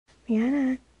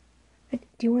Rhianna, do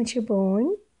you want your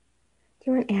bone? Do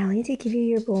you want Allie to give you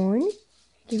your bone?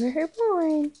 Give her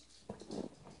bone.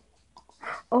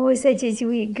 Oh, such a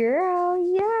sweet girl.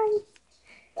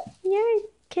 Yes. Yes.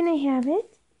 Can I have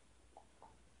it?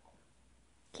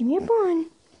 Give me a bone.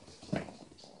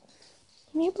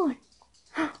 Give me a bone.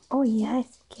 Oh,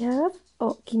 yes. Give.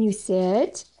 Oh, can you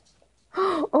sit?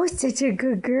 Oh, such a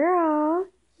good girl.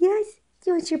 Yes. Do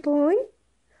you want your bone?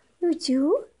 You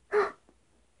do?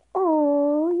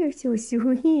 Oh, you're so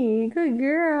sweet. Good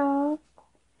girl.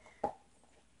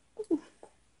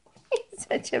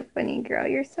 Such a funny girl.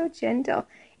 You're so gentle.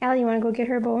 Allie, you want to go get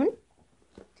her bone?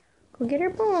 Go get her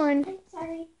bone. I'm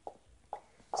sorry.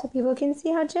 So people can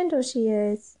see how gentle she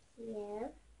is. Give.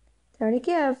 Tell her to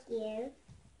give. Give.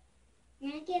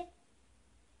 And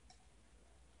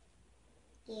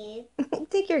give.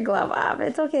 Take your glove off.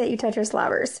 It's okay that you touch her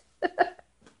slobbers.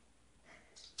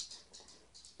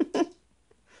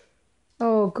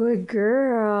 Oh, good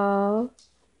girl.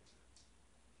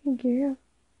 Good girl.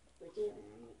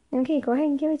 Okay, go ahead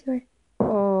and give it to her.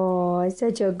 Oh,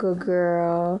 such a good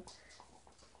girl.